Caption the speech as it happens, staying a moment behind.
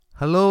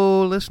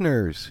Hello,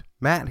 listeners.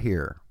 Matt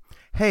here.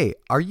 Hey,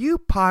 are you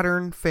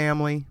Podern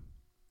Family?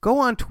 Go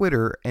on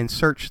Twitter and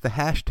search the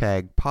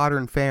hashtag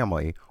Podern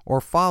Family or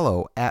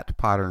follow at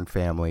Podern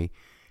Family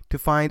to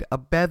find a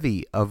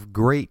bevy of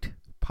great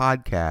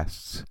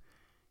podcasts,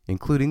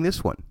 including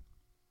this one.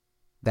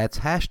 That's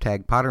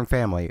hashtag Podern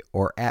Family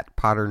or at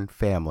Podern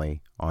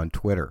Family on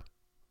Twitter.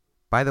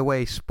 By the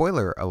way,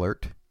 spoiler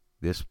alert,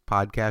 this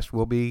podcast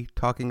will be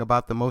talking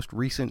about the most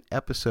recent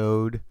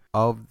episode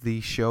of the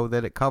show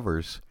that it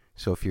covers.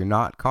 So if you're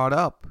not caught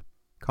up,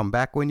 come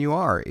back when you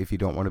are if you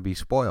don't want to be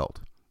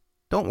spoiled.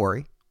 Don't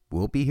worry,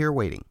 we'll be here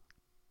waiting.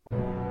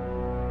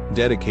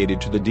 Dedicated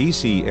to the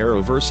DC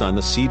Arrowverse on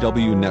the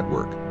CW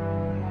network.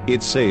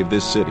 It's Save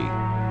This City,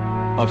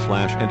 a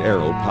Flash and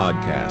Arrow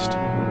podcast.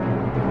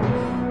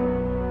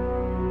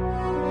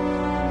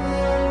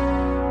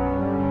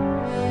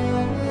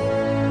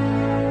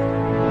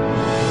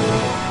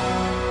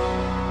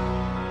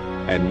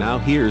 And now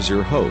here's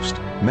your host,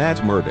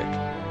 Matt Murdock.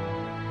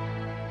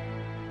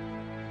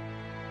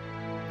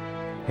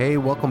 Hey,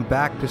 welcome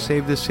back to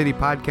Save This City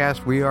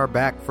podcast. We are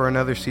back for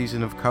another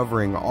season of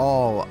covering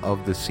all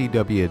of the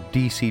CW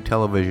DC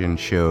television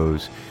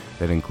shows.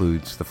 That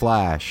includes The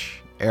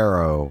Flash,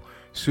 Arrow,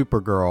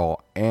 Supergirl,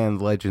 and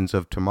Legends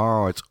of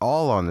Tomorrow. It's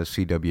all on the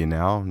CW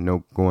now.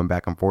 No going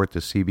back and forth to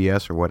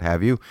CBS or what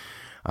have you.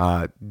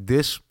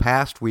 This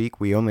past week,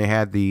 we only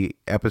had the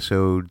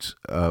episodes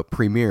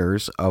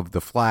premieres of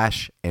The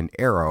Flash and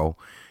Arrow.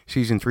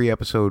 Season 3,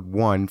 Episode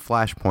 1,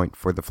 Flashpoint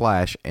for The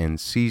Flash, and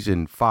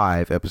Season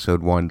 5,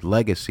 Episode 1,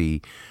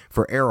 Legacy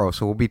for Arrow.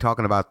 So we'll be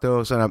talking about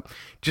those. And I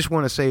just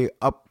want to say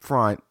up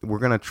front, we're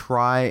going to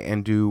try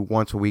and do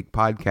once-a-week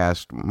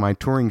podcast. My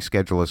touring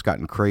schedule has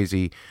gotten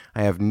crazy.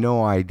 I have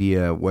no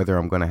idea whether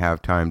I'm going to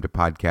have time to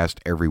podcast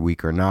every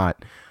week or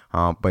not.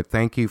 But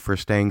thank you for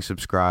staying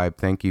subscribed.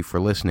 Thank you for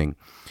listening.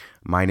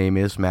 My name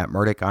is Matt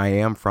Murdock. I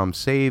am from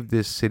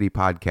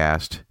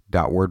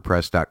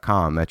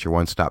SaveThisCityPodcast.wordpress.com. That's your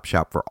one-stop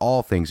shop for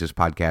all things this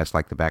podcast,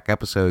 like the back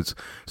episodes,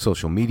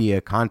 social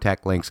media,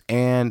 contact links,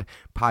 and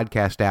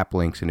podcast app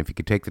links. And if you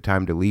could take the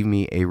time to leave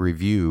me a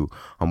review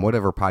on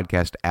whatever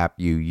podcast app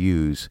you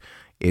use,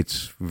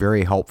 it's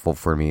very helpful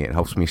for me. It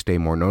helps me stay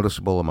more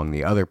noticeable among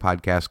the other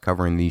podcasts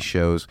covering these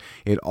shows.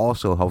 It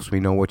also helps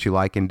me know what you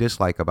like and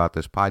dislike about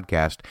this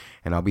podcast,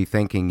 and I'll be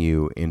thanking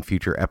you in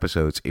future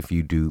episodes if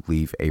you do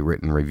leave a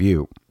written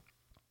review.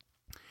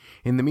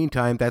 In the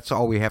meantime, that's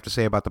all we have to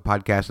say about the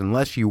podcast.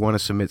 Unless you want to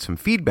submit some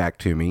feedback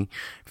to me,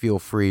 feel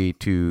free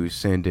to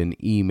send an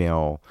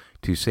email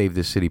to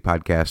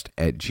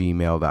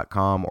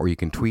savethiscitypodcast@gmail.com, or you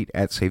can tweet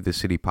at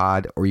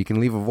SaveThisCityPod, or you can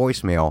leave a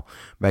voicemail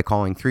by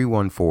calling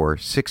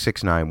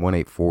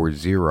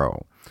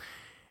 314-669-1840.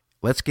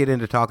 Let's get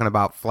into talking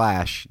about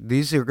Flash.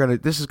 This is going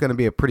to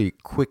be a pretty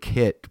quick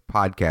hit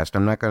podcast.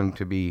 I'm not going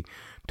to be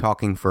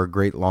talking for a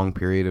great long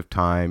period of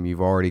time.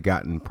 You've already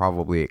gotten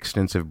probably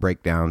extensive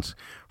breakdowns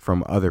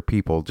from other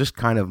people. Just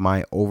kind of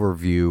my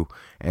overview.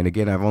 And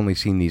again, I've only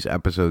seen these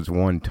episodes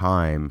one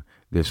time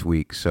this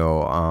week,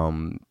 so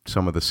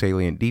some of the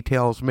salient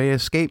details may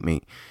escape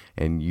me,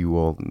 and you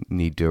will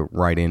need to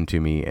write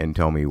into me and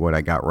tell me what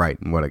I got right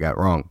and what I got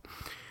wrong.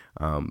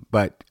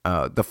 But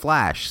The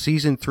Flash,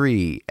 Season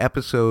 3,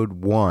 Episode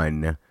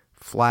 1,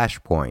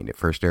 Flashpoint. It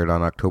first aired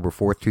on October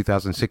 4th,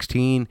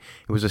 2016.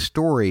 It was a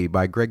story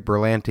by Greg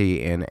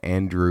Berlanti and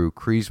Andrew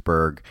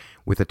Kreisberg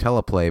with a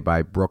teleplay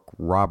by Brooke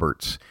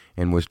Roberts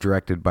and was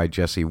directed by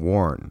Jesse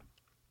Warren.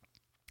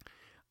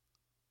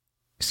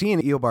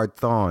 Seeing Eobard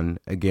Thawne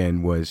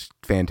again was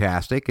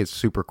fantastic. It's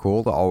super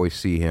cool to always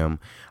see him.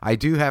 I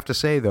do have to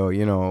say, though,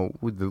 you know,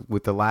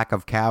 with the lack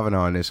of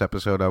Kavanaugh in this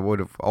episode, I would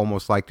have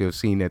almost liked to have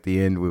seen at the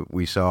end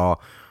we saw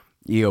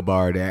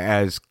Eobard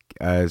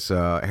as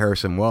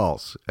Harrison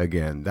Wells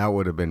again. That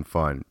would have been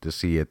fun to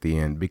see at the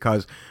end.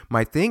 Because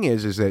my thing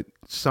is that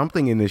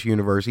something in this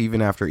universe,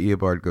 even after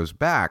Eobard goes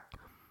back,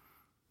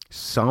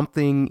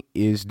 something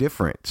is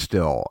different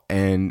still,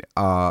 and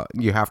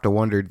you have to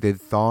wonder, did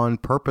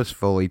Thawne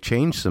purposefully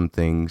change some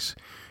things?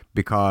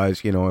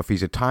 Because, you know, if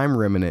he's a time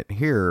remnant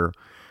here,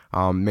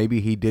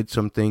 maybe he did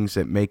some things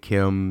that make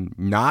him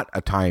not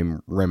a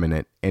time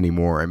remnant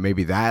anymore, and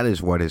maybe that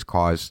is what has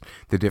caused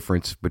the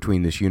difference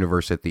between this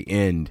universe at the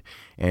end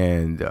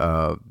and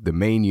the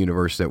main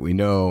universe that we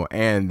know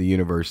and the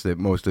universe that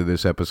most of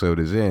this episode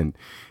is in.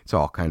 It's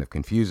all kind of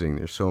confusing.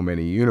 There's so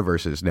many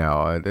universes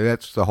now.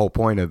 That's the whole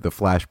point of the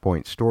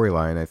Flashpoint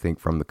storyline, I think,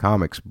 from the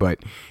comics, but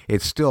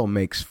it still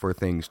makes for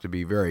things to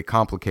be very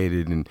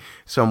complicated and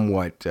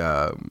somewhat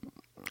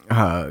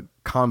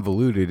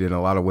convoluted in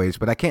a lot of ways.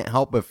 But I can't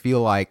help but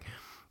feel like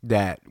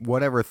that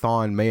whatever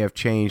Thawne may have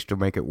changed to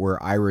make it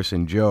where Iris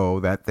and Joe,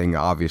 that thing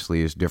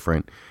obviously is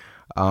different,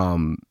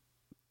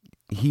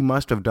 he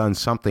must have done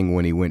something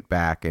when he went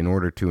back in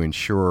order to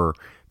ensure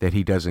that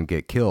he doesn't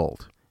get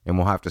killed. And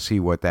we'll have to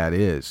see what that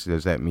is.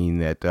 Does that mean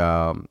that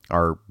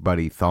our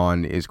buddy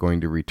Thawne is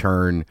going to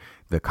return?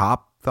 The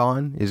cop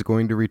Thawne is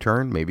going to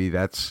return? Maybe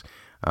that's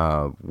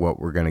what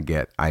we're going to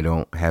get. I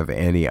don't have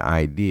any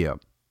idea.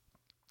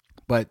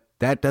 But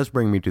that does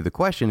bring me to the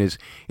question is,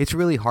 it's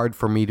really hard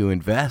for me to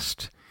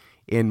invest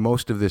in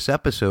most of this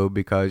episode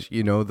because,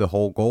 the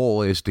whole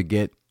goal is to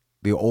get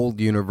the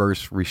old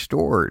universe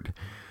restored.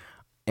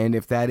 And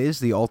if that is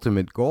the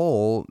ultimate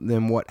goal,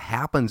 then what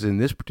happens in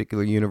this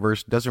particular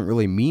universe doesn't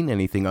really mean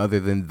anything other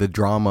than the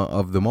drama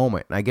of the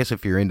moment. And I guess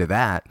if you're into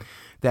that,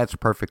 that's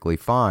perfectly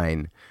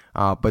fine.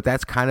 But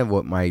that's kind of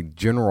what my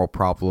general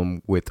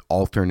problem with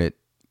alternate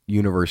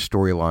universe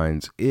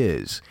storylines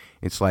is.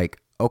 It's like,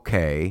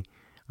 okay,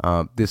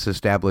 this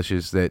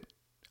establishes that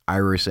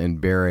Iris and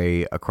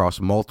Barry across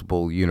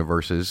multiple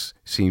universes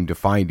seem to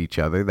find each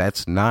other.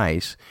 That's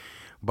nice.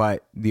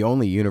 But the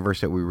only universe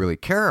that we really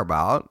care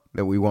about,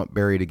 that we want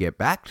Barry to get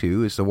back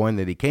to, is the one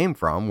that he came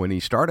from when he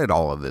started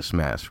all of this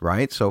mess,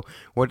 right? So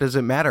what does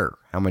it matter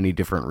how many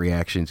different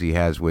reactions he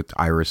has with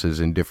irises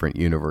in different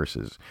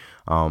universes?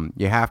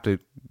 You have to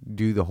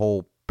do the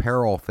whole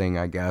peril thing,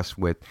 I guess,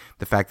 with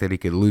the fact that he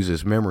could lose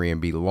his memory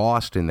and be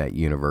lost in that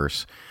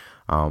universe.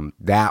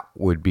 That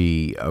would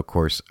be, of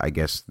course, I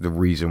guess, the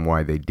reason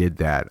why they did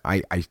that.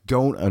 I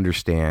don't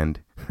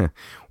understand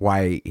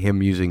why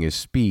him using his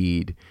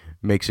speed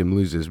makes him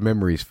lose his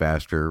memories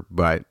faster,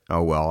 but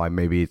oh well,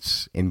 maybe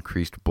it's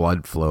increased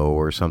blood flow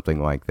or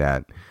something like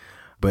that.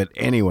 But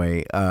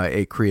anyway,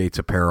 it creates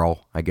a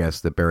peril, I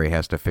guess, that Barry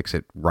has to fix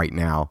it right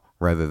now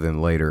rather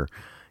than later.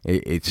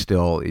 It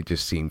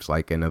just seems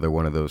like another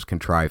one of those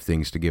contrived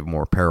things to give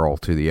more peril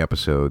to the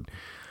episode.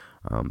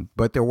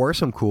 But there were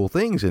some cool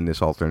things in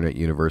this alternate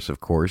universe,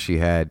 of course. You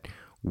had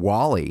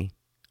Wally.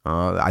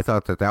 I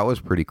thought that was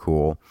pretty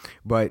cool.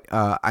 But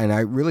and I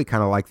really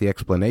kind of like the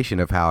explanation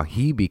of how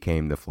he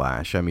became the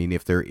Flash. I mean,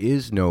 if there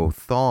is no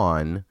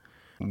Thawne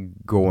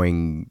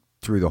going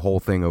through the whole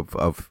thing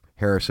of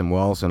Harrison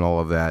Wells and all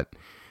of that,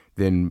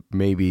 then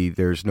maybe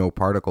there's no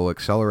particle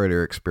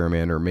accelerator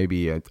experiment, or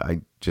maybe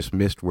I just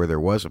missed where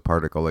there was a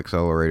particle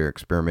accelerator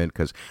experiment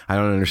because I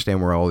don't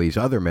understand where all these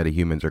other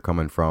metahumans are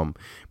coming from.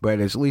 But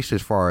at least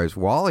as far as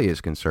Wally is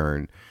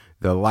concerned,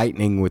 the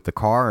lightning with the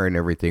car and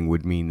everything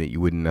would mean that you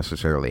wouldn't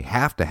necessarily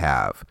have to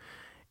have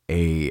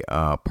a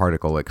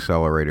particle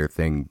accelerator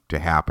thing to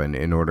happen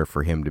in order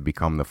for him to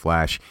become the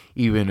Flash,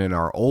 even in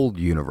our old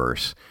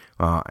universe.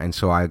 And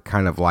so I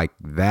kind of like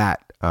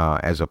that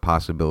as a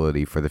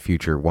possibility for the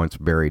future once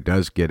Barry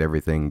does get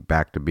everything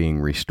back to being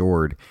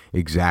restored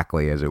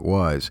exactly as it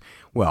was.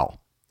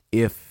 Well,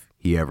 if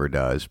he ever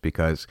does,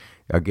 because,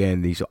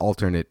 again, these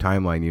alternate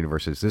timeline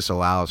universes, this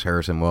allows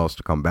Harrison Wells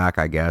to come back,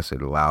 I guess.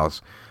 It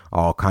allows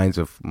all kinds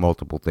of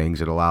multiple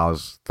things. It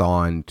allows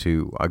Thawne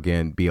to,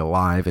 again, be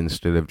alive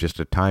instead of just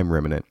a time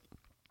remnant.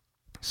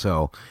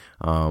 So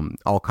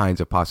all kinds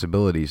of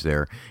possibilities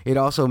there. It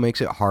also makes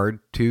it hard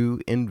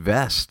to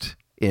invest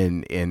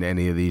in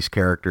any of these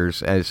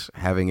characters as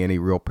having any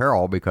real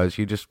peril because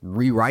you just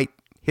rewrite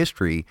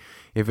history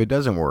if it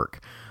doesn't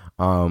work.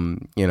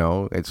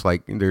 It's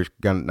like there's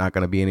not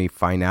going to be any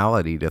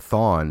finality to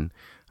Thawne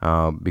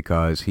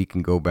because he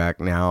can go back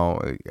now,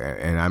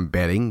 and I'm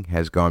betting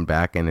has gone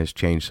back and has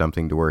changed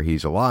something to where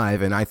he's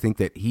alive. And I think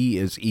that he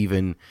is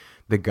even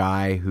the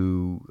guy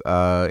who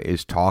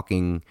is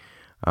talking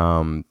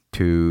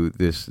to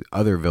this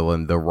other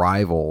villain, the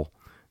rival,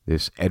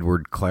 this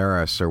Edward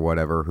Claris or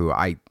whatever, who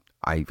I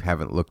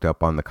haven't looked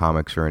up on the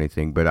comics or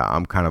anything, but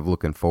I'm kind of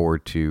looking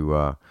forward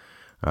to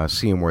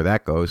seeing where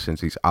that goes, since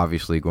he's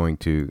obviously going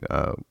to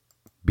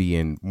be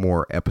in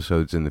more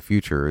episodes in the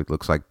future. It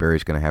looks like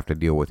Barry's going to have to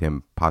deal with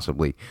him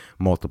possibly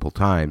multiple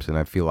times, and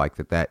I feel like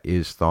that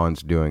is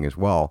Thawne's doing as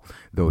well,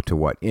 though to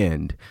what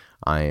end,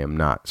 I am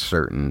not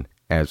certain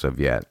as of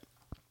yet.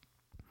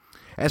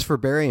 As for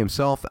Barry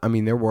himself, I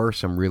mean, there were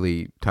some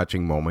really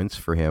touching moments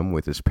for him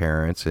with his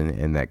parents,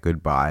 and that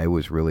goodbye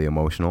was really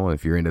emotional.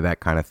 If you're into that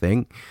kind of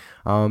thing,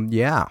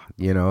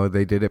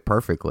 they did it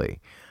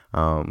perfectly.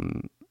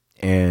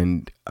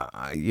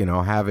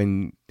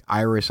 Having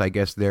Iris, I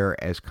guess,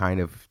 there as kind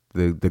of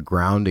the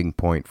grounding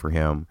point for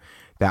him,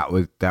 that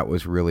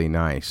was really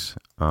nice.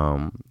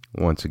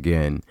 Once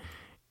again,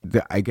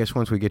 I guess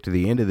once we get to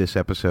the end of this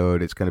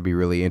episode, it's going to be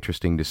really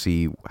interesting to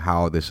see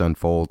how this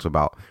unfolds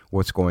about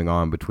what's going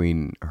on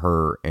between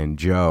her and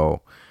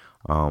Joe,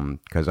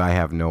 because I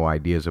have no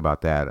ideas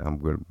about that. I'm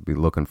going to be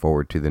looking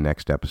forward to the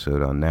next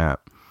episode on that.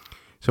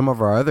 Some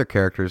of our other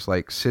characters,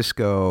 like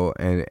Cisco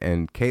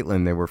and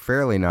Caitlin, they were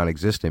fairly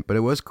non-existent, but it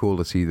was cool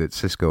to see that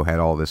Cisco had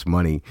all this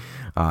money,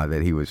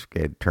 that he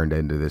had turned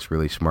into this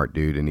really smart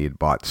dude, and he had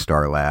bought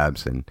Star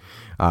Labs, and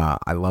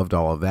I loved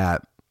all of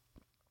that.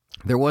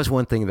 There was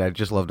one thing that I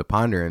just love to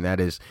ponder, and that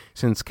is,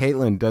 since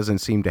Caitlin doesn't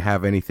seem to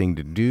have anything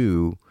to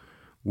do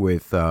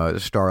with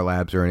Star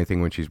Labs or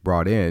anything when she's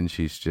brought in,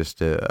 she's just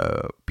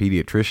a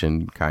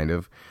pediatrician, kind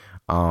of.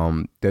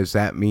 Does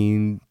that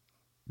mean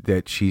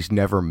that she's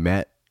never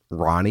met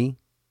Ronnie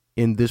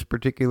in this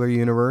particular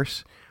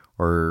universe?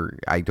 Or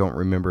I don't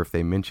remember if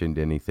they mentioned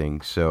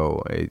anything,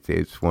 so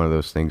it's one of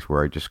those things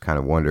where I just kind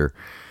of wonder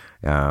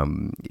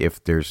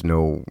if there's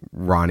no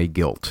Ronnie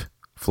guilt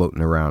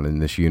floating around in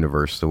this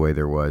universe the way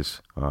there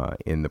was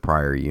in the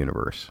prior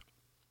universe.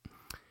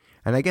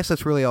 And I guess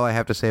that's really all I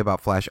have to say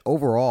about Flash.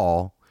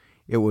 Overall,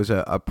 it was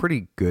a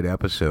pretty good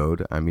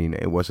episode. I mean,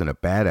 it wasn't a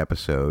bad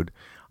episode.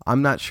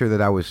 I'm not sure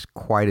that I was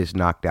quite as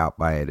knocked out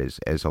by it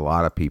as a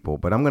lot of people,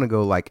 but I'm going to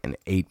go like an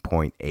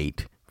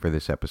 8.8 for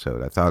this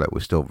episode. I thought it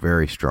was still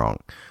very strong.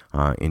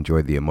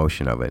 Enjoyed the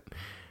emotion of it.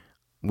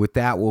 With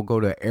that, we'll go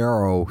to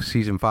Arrow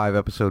Season 5,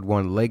 Episode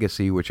 1,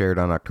 Legacy, which aired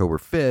on October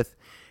 5th.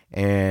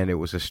 And it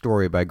was a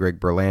story by Greg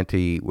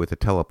Berlanti with a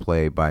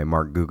teleplay by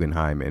Mark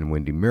Guggenheim and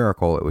Wendy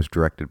Miracle. It was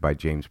directed by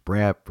James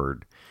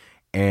Bradford.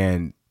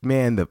 And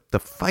man, the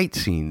fight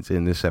scenes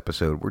in this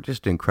episode were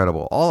just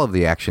incredible. All of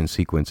the action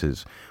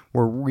sequences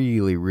were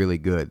really, really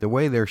good. The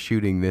way they're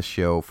shooting this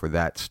show for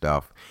that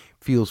stuff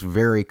feels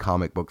very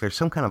comic book. There's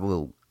some kind of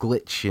little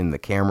glitch in the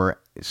camera,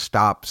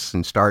 stops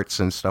and starts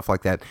and stuff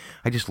like that.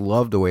 I just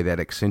love the way that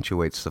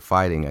accentuates the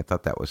fighting. I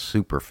thought that was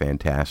super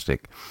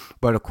fantastic.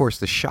 But of course,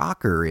 the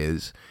shocker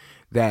is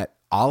that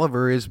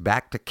Oliver is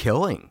back to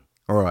killing,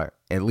 or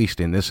at least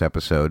in this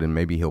episode, and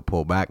maybe he'll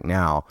pull back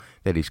now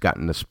that he's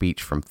gotten the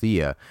speech from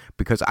Thea,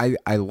 because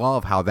I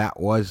love how that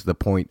was the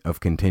point of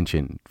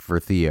contention for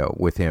Thea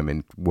with him,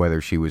 and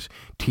whether she was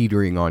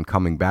teetering on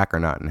coming back or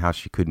not, and how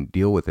she couldn't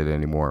deal with it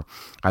anymore.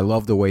 I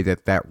love the way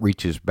that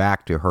reaches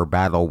back to her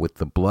battle with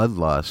the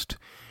bloodlust,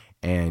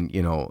 and,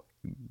 you know,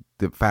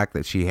 the fact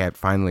that she had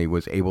finally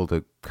was able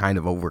to kind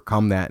of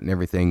overcome that and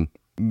everything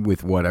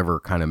with whatever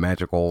kind of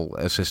magical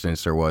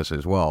assistance there was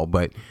as well.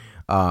 But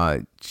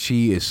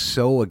she is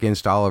so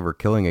against Oliver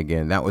killing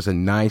again. That was a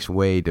nice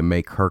way to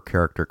make her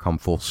character come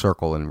full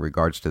circle in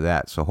regards to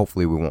that. So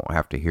hopefully we won't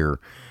have to hear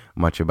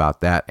much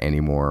about that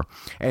anymore.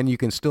 And you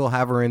can still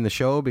have her in the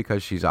show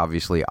because she's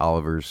obviously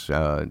Oliver's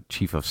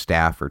chief of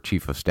staff, or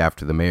chief of staff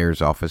to the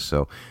mayor's office.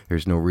 So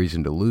there's no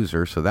reason to lose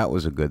her. So that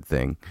was a good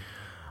thing.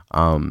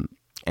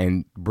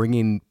 And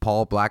bringing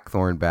Paul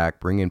Blackthorne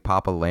back, bringing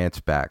Papa Lance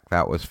back,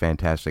 that was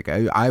fantastic.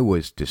 I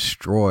was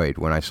destroyed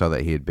when I saw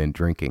that he had been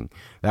drinking.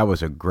 That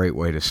was a great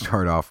way to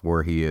start off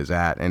where he is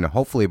at. And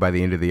hopefully by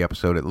the end of the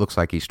episode, it looks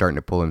like he's starting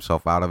to pull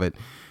himself out of it.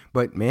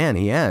 But man,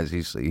 he has.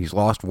 He's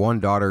lost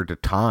one daughter to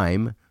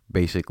time,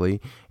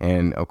 basically.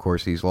 And of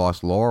course, he's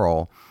lost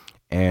Laurel.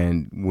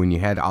 And when you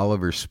had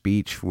Oliver's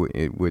speech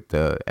at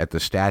the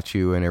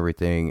statue and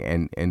everything,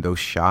 and those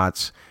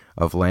shots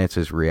of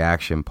Lance's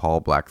reaction, Paul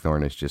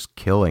Blackthorne is just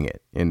killing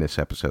it in this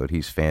episode.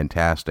 He's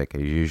fantastic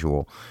as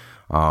usual.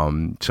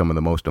 Some of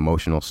the most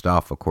emotional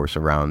stuff, of course,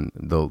 around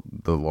the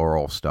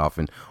Laurel stuff,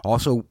 and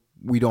also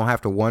we don't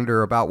have to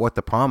wonder about what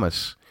the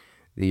promise,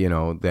 you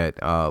know, that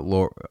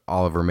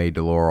Oliver made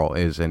to Laurel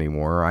is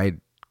anymore. I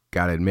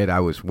gotta admit,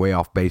 I was way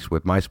off base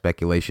with my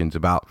speculations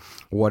about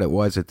what it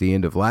was at the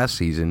end of last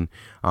season,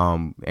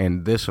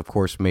 and this, of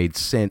course, made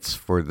sense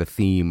for the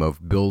theme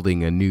of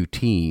building a new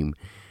team.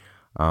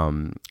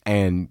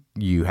 And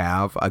you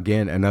have,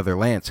 again, another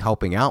Lance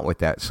helping out with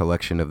that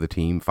selection of the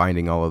team,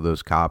 finding all of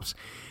those cops.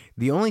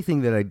 The only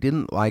thing that I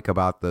didn't like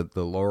about the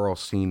Laurel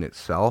scene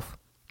itself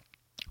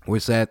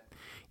was that,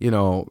 you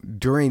know,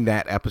 during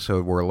that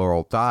episode where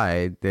Laurel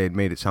died, they had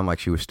made it sound like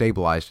she was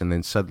stabilized, and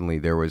then suddenly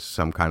there was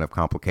some kind of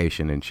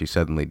complication and she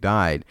suddenly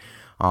died.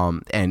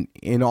 And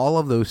in all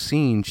of those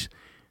scenes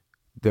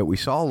that we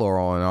saw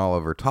Laurel and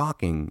Oliver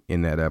talking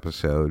in that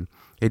episode,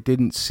 it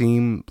didn't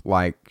seem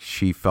like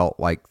she felt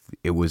like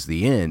it was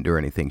the end or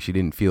anything. She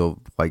didn't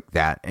feel like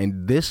that.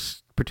 And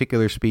this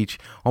particular speech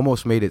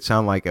almost made it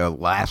sound like a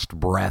last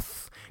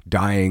breath,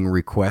 dying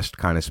request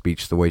kind of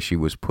speech, the way she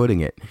was putting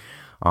it.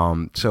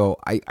 So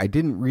I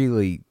didn't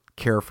really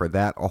care for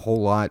that a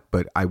whole lot,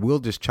 but I will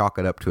just chalk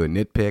it up to a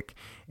nitpick.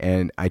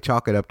 And I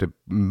chalk it up to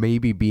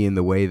maybe being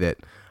the way that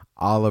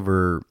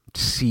Oliver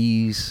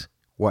sees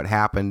what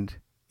happened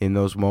in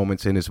those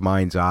moments in his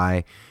mind's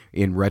eye.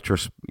 In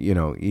retrospect, you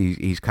know,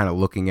 he's kind of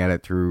looking at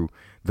it through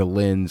the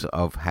lens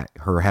of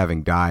her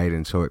having died,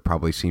 and so it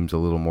probably seems a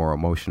little more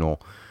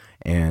emotional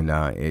than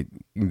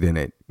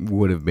it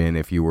would have been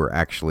if you were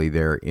actually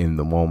there in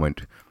the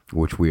moment,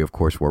 which we, of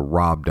course, were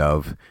robbed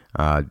of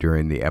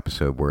during the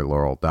episode where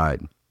Laurel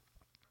died.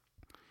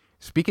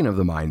 Speaking of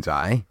the mind's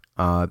eye,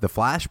 the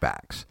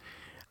flashbacks.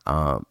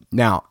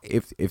 Now,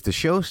 if the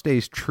show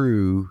stays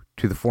true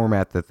to the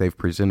format that they've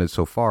presented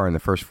so far in the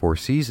first 4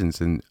 seasons,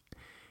 then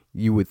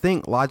you would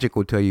think logic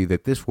would tell you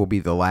that this will be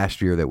the last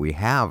year that we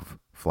have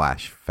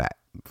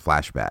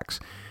flashbacks.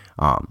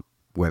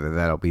 Whether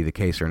that'll be the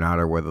case or not,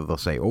 or whether they'll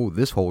say, oh,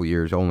 this whole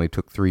year's only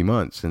took 3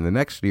 months, and the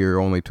next year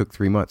only took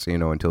 3 months, you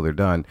know, until they're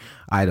done.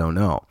 I don't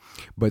know.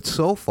 But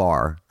so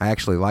far, I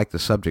actually like the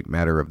subject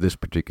matter of this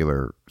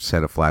particular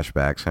set of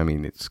flashbacks. I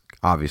mean, it's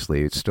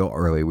still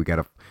early. We got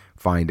to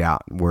find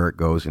out where it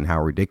goes and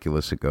how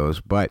ridiculous it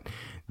goes. But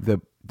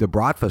the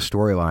Bratva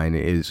storyline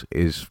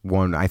is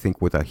one, I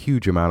think, with a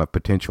huge amount of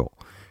potential.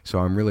 So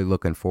I'm really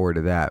looking forward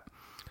to that.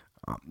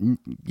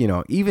 You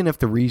know, even if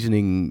the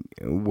reasoning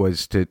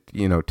was to,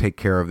 you know, take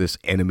care of this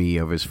enemy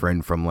of his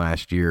friend from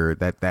last year,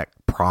 that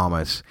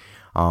promise,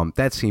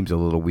 that seems a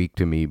little weak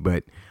to me.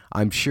 But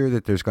I'm sure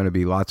that there's going to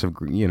be lots of,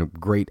 you know,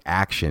 great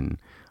action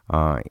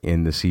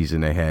in the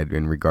season ahead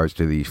in regards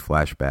to these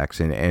flashbacks.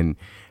 And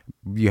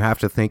you have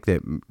to think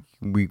that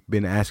we've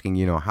been asking,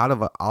 you know, how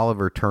did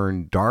Oliver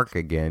turn dark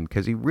again?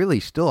 Because he really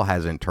still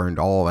hasn't turned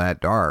all that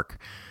dark.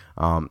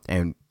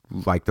 And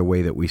like the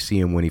way that we see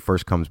him when he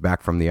first comes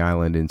back from the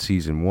island in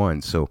season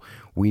 1. So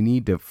we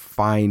need to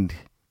find,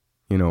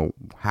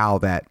 how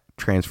that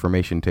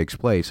transformation takes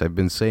place. I've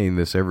been saying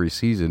this every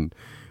season,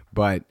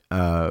 but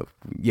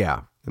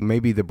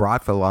maybe the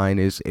Bratva line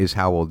is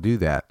how we'll do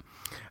that.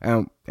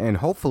 And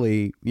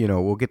hopefully,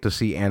 we'll get to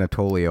see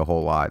Anatoly a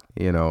whole lot.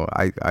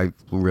 I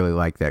really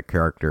like that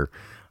character.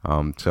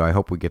 So I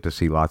hope we get to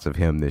see lots of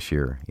him this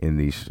year in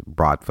these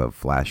Bratva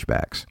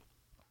flashbacks.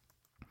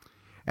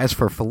 As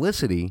for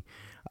Felicity,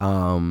 her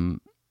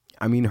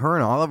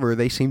and Oliver,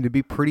 they seem to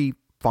be pretty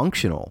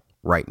functional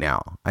right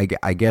now.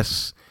 I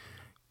guess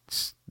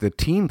the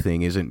team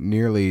thing isn't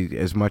nearly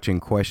as much in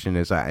question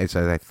as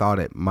I thought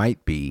it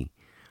might be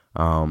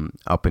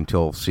up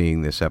until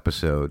seeing this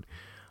episode.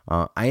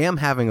 I am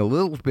having a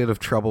little bit of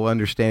trouble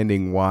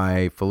understanding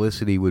why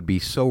Felicity would be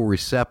so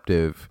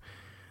receptive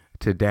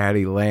to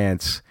Daddy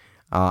Lance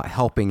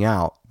helping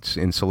out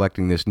in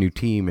selecting this new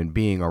team and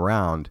being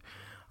around.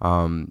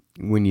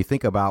 When you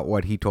think about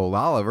what he told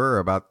Oliver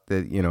about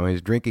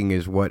his drinking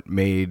is what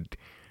made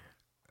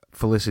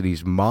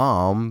Felicity's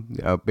mom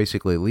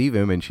basically leave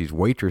him, and she's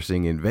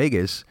waitressing in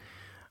Vegas.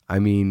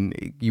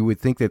 You would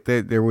think that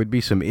there would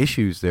be some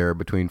issues there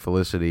between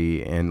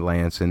Felicity and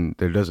Lance, and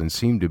there doesn't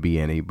seem to be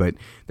any. But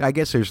I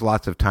guess there's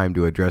lots of time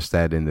to address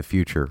that in the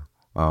future.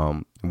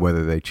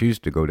 Whether they choose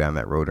to go down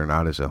that road or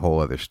not is a whole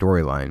other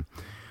storyline.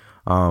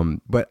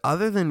 But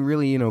other than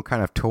really,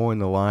 kind of towing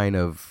the line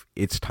of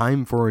it's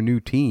time for a new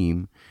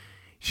team,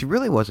 she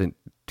really wasn't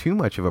too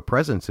much of a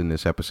presence in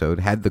this episode.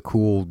 Had the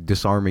cool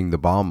disarming the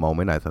bomb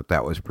moment. I thought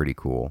that was pretty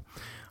cool.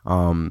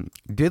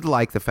 Did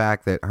like the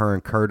fact that her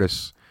and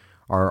Curtis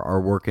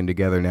are working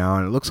together now,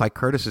 and it looks like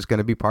Curtis is going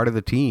to be part of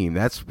the team.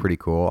 That's pretty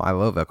cool. I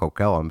love Echo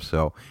Kellum,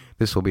 so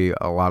this will be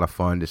a lot of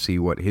fun to see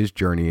what his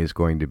journey is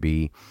going to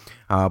be.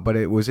 But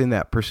it was in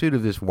that pursuit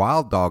of this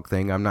wild dog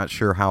thing. I'm not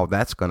sure how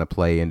that's going to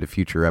play into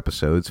future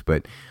episodes,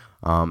 but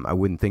I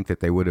wouldn't think that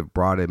they would have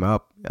brought him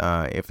up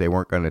if they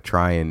weren't going to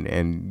try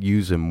and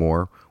use him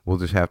more. We'll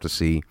just have to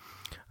see.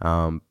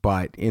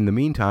 But in the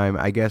meantime,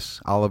 I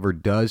guess Oliver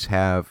does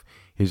have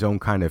his own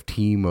kind of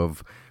team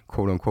of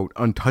quote-unquote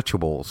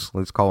untouchables.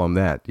 Let's call him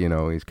that.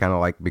 He's kind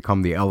of like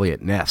become the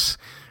Elliot Ness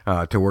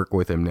to work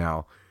with him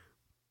now.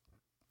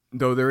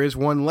 Though there is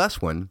one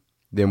less one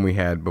than we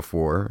had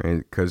before,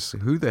 because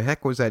who the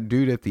heck was that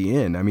dude at the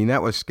end?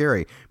 That was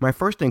scary. My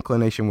first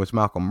inclination was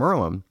Malcolm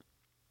Merlin,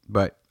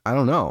 but I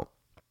don't know.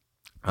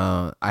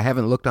 I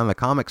haven't looked on the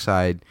comic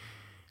side,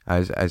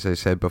 as I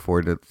said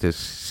before, to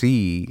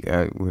see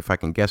if I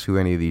can guess who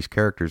any of these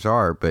characters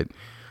are, but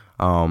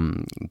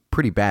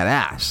pretty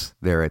badass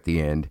there at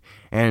the end.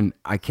 And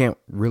I can't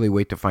really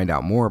wait to find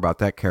out more about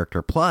that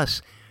character.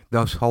 Plus,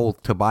 this whole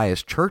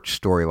Tobias Church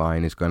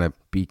storyline is going to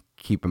be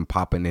keeping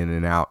popping in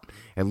and out,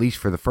 at least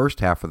for the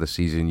first half of the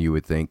season, you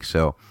would think.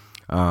 So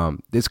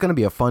it's going to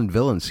be a fun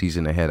villain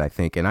season ahead, I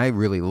think. And I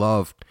really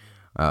loved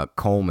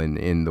Coleman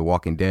in The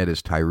Walking Dead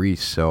as Tyrese,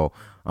 so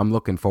I'm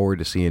looking forward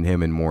to seeing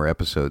him in more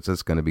episodes.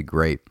 That's going to be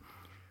great.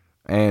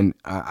 And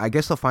I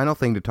guess the final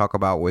thing to talk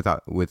about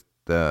with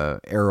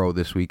Arrow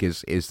this week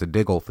is the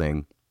Diggle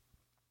thing.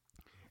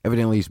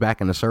 Evidently, he's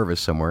back in the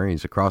service somewhere.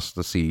 He's across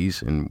the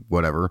seas and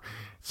whatever.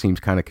 It seems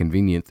kind of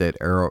convenient that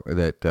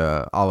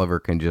Oliver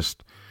can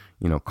just,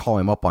 call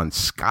him up on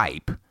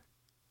Skype.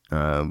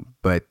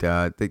 But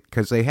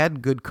because they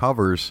had good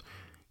covers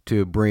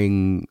to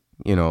bring,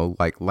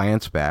 like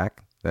Lance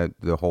back. That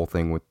the whole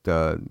thing with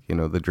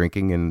the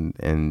drinking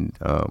and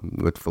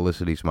with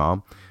Felicity's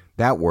mom,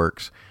 that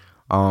works.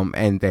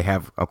 And they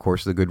have, of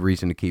course, the good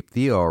reason to keep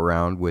Theo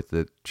around with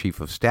the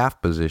chief of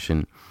staff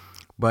position.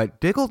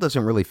 But Diggle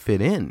doesn't really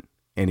fit in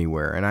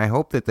anywhere, and I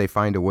hope that they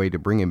find a way to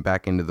bring him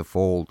back into the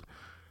fold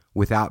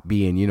without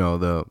being,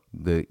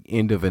 the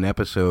end of an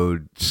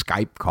episode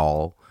Skype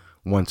call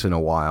once in a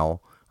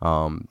while.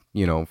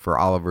 For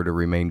Oliver to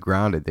remain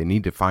grounded, they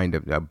need to find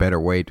a better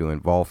way to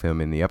involve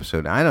him in the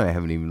episode. I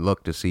haven't even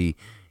looked to see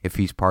if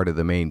he's part of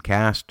the main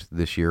cast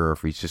this year or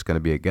if he's just going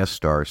to be a guest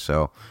star.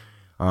 So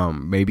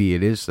maybe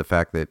it is the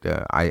fact that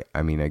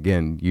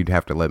again, you'd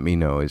have to let me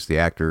know, is the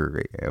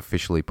actor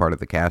officially part of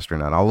the cast or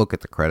not? I'll look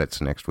at the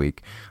credits next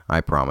week.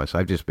 I promise.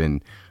 I've just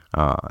been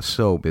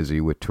so busy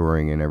with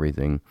touring and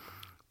everything.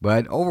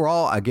 But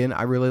overall, again,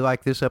 I really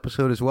like this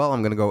episode as well.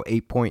 I'm going to go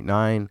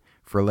 8.9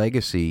 for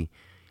Legacy.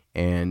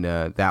 And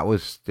that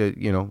was, a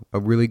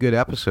really good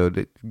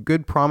episode.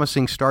 Good,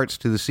 promising starts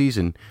to the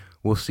season.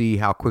 We'll see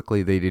how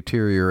quickly they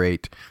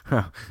deteriorate.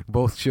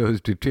 Both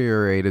shows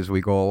deteriorate as we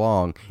go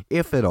along,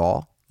 if at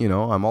all.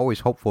 I'm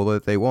always hopeful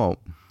that they won't.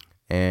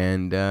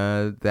 And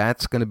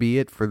that's going to be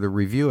it for the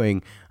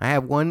reviewing. I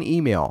have one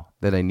email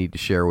that I need to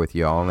share with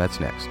y'all, and that's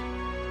next.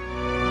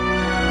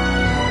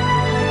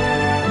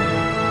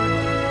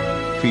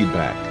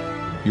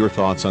 Feedback. Your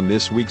thoughts on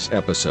this week's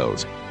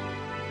episodes.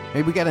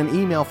 Hey, we got an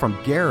email from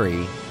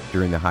Gary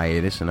during the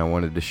hiatus, and I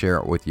wanted to share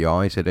it with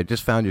y'all. He said, I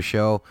just found your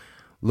show,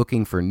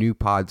 looking for new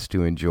pods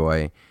to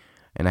enjoy,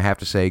 and I have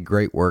to say,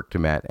 great work to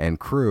Matt and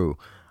crew.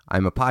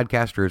 I'm a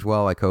podcaster as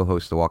well. I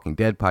co-host the Walking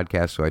Dead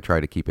podcast, so I try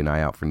to keep an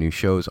eye out for new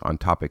shows on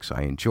topics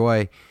I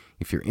enjoy.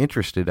 if you're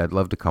interested, I'd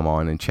love to come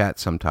on and chat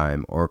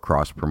sometime or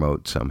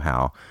cross-promote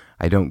somehow.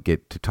 I don't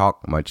get to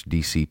talk much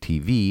DC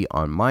TV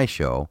on my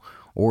show,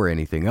 or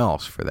anything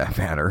else for that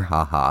matter,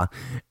 haha,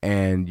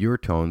 and your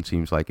tone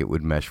seems like it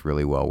would mesh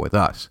really well with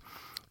us.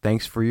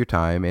 Thanks for your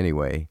time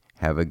anyway.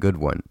 Have a good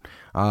one.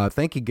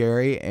 Thank you,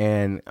 Gary,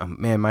 and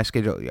man, my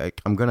schedule,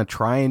 I'm going to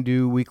try and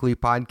do weekly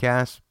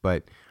podcasts,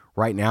 but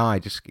right now I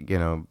just,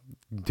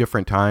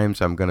 different times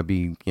I'm going to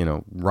be,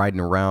 riding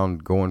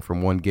around, going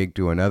from one gig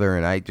to another,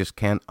 and I just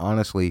can't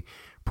honestly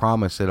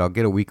promise that I'll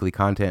get a weekly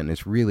content, and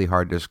it's really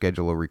hard to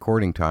schedule a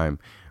recording time,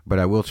 but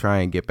I will try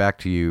and get back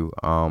to you.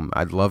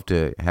 I'd love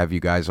to have you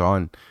guys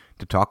on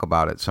to talk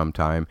about it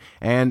sometime,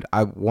 and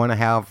I want to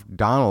have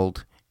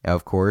Donald,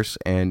 of course,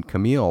 and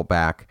Camille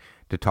back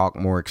to talk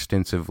more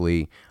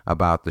extensively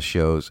about the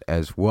shows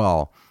as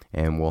well,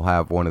 and we'll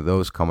have one of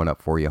those coming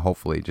up for you,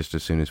 hopefully, just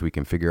as soon as we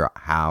can figure out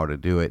how to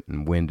do it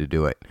and when to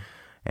do it.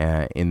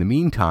 In the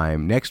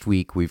meantime, next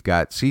week we've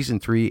got Season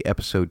 3,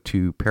 Episode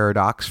 2,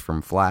 Paradox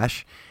from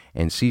Flash,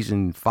 and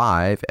Season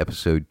 5,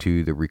 Episode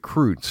 2, The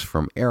Recruits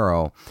from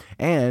Arrow,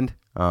 and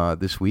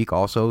this week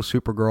also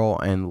Supergirl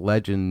and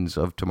Legends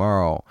of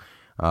Tomorrow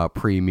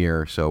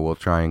premiere, so we'll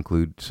try and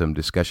include some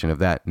discussion of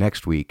that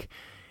next week.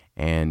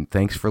 And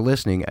thanks for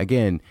listening.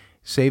 Again,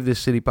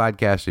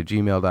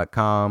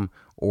 SaveThisCityPodcast@gmail.com,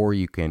 or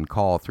you can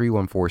call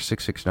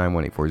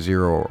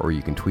 314-669-1840, or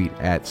you can tweet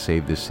at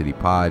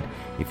SaveThisCityPod.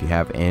 If you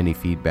have any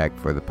feedback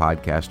for the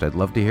podcast, I'd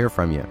love to hear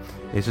from you.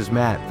 This is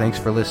Matt. Thanks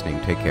for listening.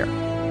 Take care.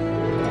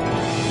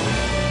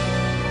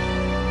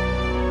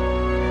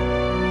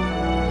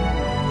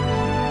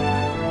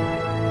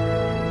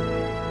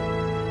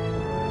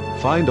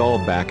 Find all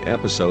back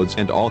episodes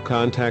and all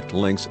contact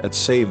links at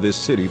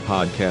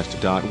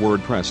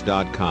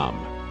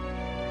SaveThisCityPodcast.wordpress.com.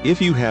 If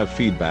you have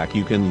feedback,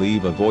 you can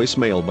leave a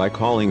voicemail by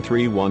calling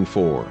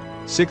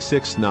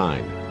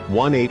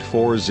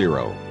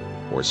 314-669-1840,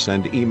 or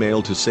send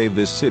email to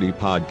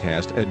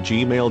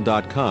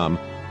SaveThisCityPodcast@gmail.com,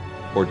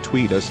 or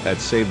tweet us at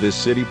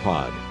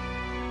SaveThisCityPod.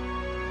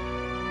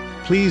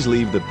 Please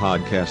leave the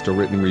podcast a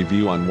written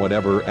review on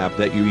whatever app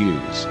that you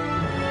use.